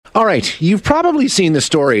All right. You've probably seen the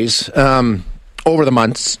stories over the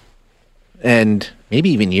months and maybe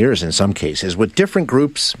even years in some cases with different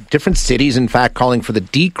groups, different cities, in fact, calling for the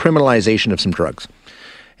decriminalization of some drugs.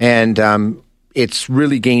 And it's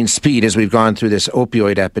really gained speed as we've gone through this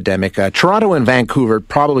opioid epidemic. Toronto and Vancouver,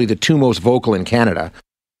 probably the two most vocal in Canada.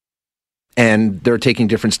 And they're taking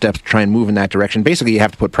different steps to try and move in that direction. Basically, you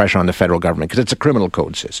have to put pressure on the federal government because it's a criminal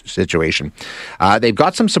code situation. They've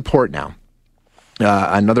got some support now.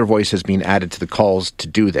 Another voice has been added to the calls to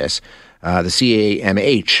do this. The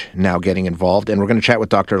CAMH now getting involved. And we're going to chat with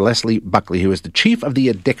Dr. Leslie Buckley, who is the chief of the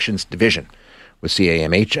Addictions Division with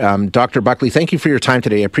CAMH. Dr. Buckley, thank you for your time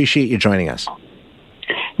today. I appreciate you joining us.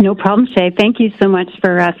 No problem, Shay. Thank you so much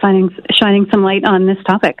for shining some light on this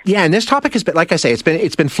topic. Yeah, and this topic has been, like I say,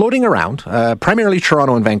 it's been floating around, primarily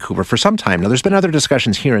Toronto and Vancouver for some time now. There's been other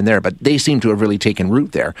discussions here and there, but they seem to have really taken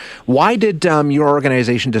root there. Why did your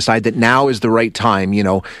organization decide that now is the right time,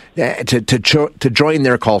 to join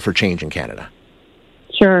their call for change in Canada?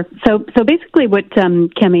 Sure. So basically what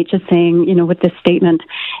CAMH is saying, with this statement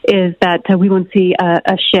is that we want to see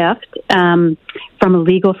a shift from a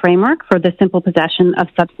legal framework for the simple possession of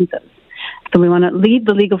substances. So we want to leave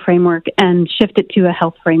the legal framework and shift it to a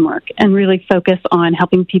health framework and really focus on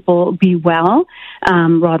helping people be well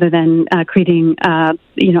rather than creating, a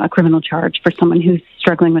criminal charge for someone who's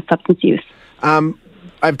struggling with substance use.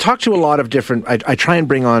 I've talked to a lot of different, I try and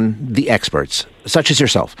bring on the experts, such as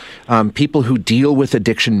yourself, people who deal with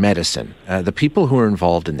addiction medicine, the people who are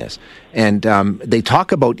involved in this. And they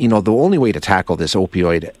talk about, the only way to tackle this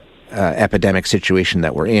opioid epidemic situation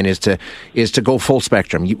that we're in is to go full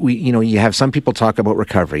spectrum. You have some people talk about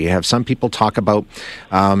recovery. You have some people talk about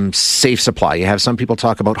safe supply. You have some people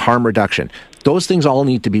talk about harm reduction. Those things all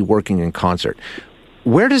need to be working in concert.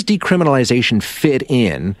 Where does decriminalization fit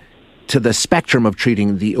in to the spectrum of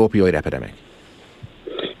treating the opioid epidemic?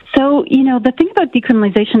 So, the thing about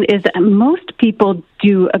decriminalization is that most people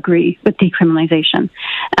do agree with decriminalization.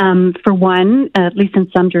 For one, at least in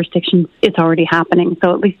some jurisdictions, it's already happening.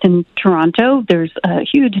 So at least in Toronto, there's a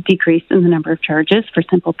huge decrease in the number of charges for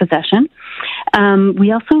simple possession.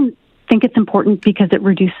 We also think it's important because it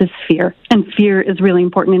reduces fear. And fear is really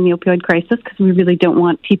important in the opioid crisis because we really don't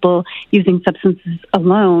want people using substances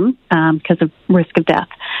alone because of risk of death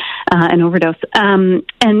and overdose. And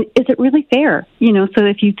is it really fair? So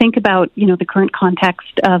if you think about, the current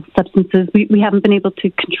context of substances, we haven't been able to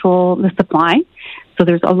control the supply. So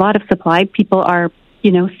there's a lot of supply. People are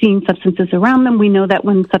seeing substances around them. We know that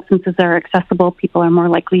when substances are accessible, people are more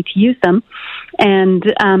likely to use them, and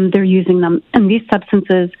they're using them. And these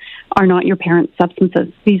substances are not your parents'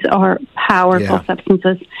 substances. These are powerful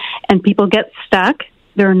substances, and people get stuck.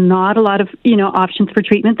 There are not a lot of, options for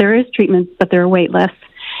treatment. There is treatment, but there are wait lists.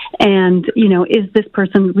 And, is this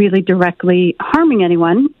person really directly harming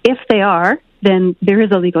anyone? If they are, then there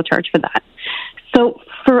is a legal charge for that. So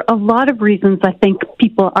for a lot of reasons, I think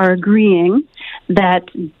people are agreeing that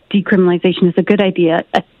decriminalization is a good idea.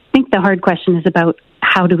 I think the hard question is about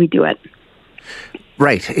how do we do it?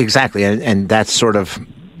 Right, exactly. And that's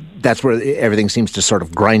where everything seems to sort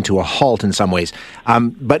of grind to a halt in some ways.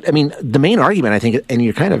 But, the main argument, I think, and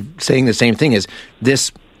you're kind of saying the same thing, is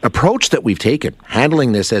this approach that we've taken,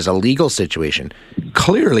 handling this as a legal situation,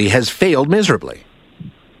 clearly has failed miserably.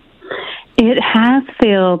 It has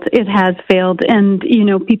failed. It has failed. And,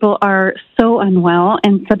 people are so unwell,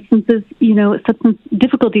 and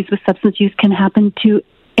difficulties with substance use can happen to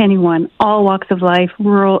anyone, all walks of life,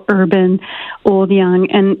 rural, urban, old, young.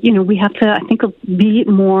 And, we have to, I think, be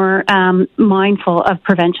more mindful of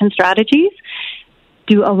prevention strategies,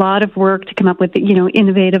 do a lot of work to come up with,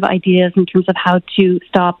 innovative ideas in terms of how to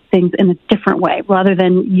stop things in a different way, rather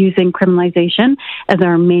than using criminalization as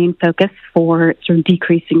our main focus for sort of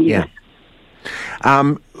decreasing use.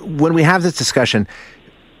 Yeah. When we have this discussion,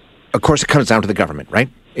 of course, it comes down to the government, right?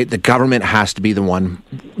 The government has to be the one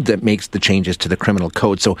that makes the changes to the criminal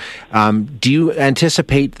code. So do you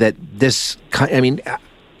anticipate that this,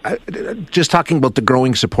 just talking about the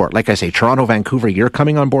growing support, like I say, Toronto, Vancouver, you're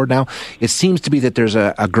coming on board now. It seems to be that there's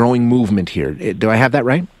a growing movement here. Do I have that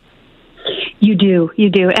right? You do.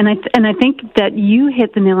 And I think that you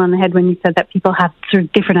hit the nail on the head when you said that people have sort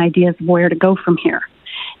of different ideas of where to go from here.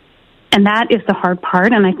 And that is the hard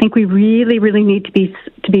part. And I think we really, really need to be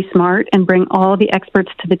smart and bring all the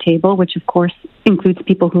experts to the table, which of course includes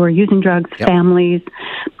people who are using drugs, families,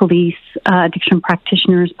 police, addiction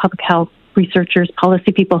practitioners, public health researchers,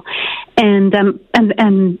 policy people, and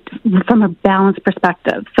from a balanced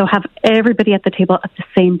perspective. So have everybody at the table at the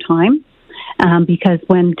same time. Because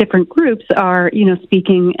when different groups are,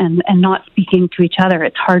 speaking and not speaking to each other,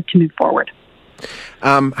 it's hard to move forward.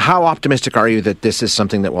 How optimistic are you that this is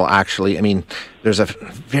something that will actually, I mean, there's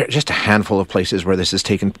just a handful of places where this has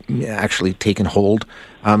taken hold.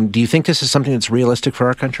 Do you think this is something that's realistic for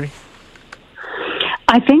our country?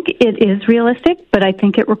 I think it is realistic, but I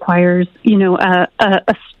think it requires,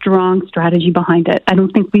 a strong strategy behind it. I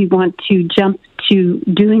don't think we want to jump to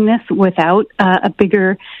doing this without a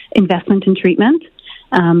bigger investment in treatment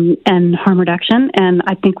and harm reduction. And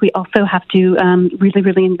I think we also have to really,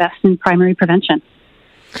 really invest in primary prevention.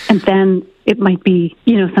 And then it might be,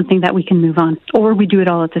 something that we can move on, or we do it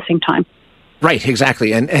all at the same time. Right,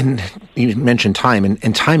 exactly. And you mentioned time,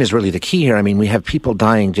 and time is really the key here. I mean, we have people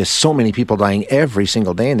dying, just so many people dying every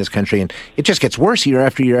single day in this country, and it just gets worse year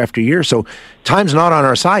after year after year. So time's not on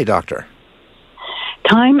our side, Doctor.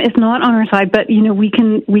 Time is not on our side, but, we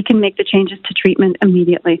can make the changes to treatment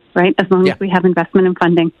immediately, right, as long as we have investment and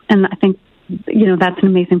funding. And I think, that's an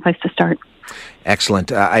amazing place to start.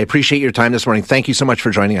 Excellent. I appreciate your time this morning. Thank you so much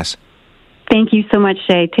for joining us. Thank you so much,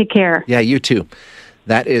 Shay. Take care. Yeah, you too.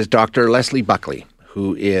 That is Dr. Leslie Buckley,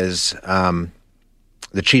 who is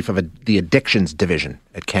the chief of the addictions division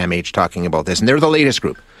at CAMH, talking about this. And they're the latest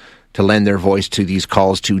group to lend their voice to these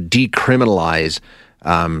calls to decriminalize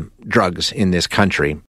drugs in this country.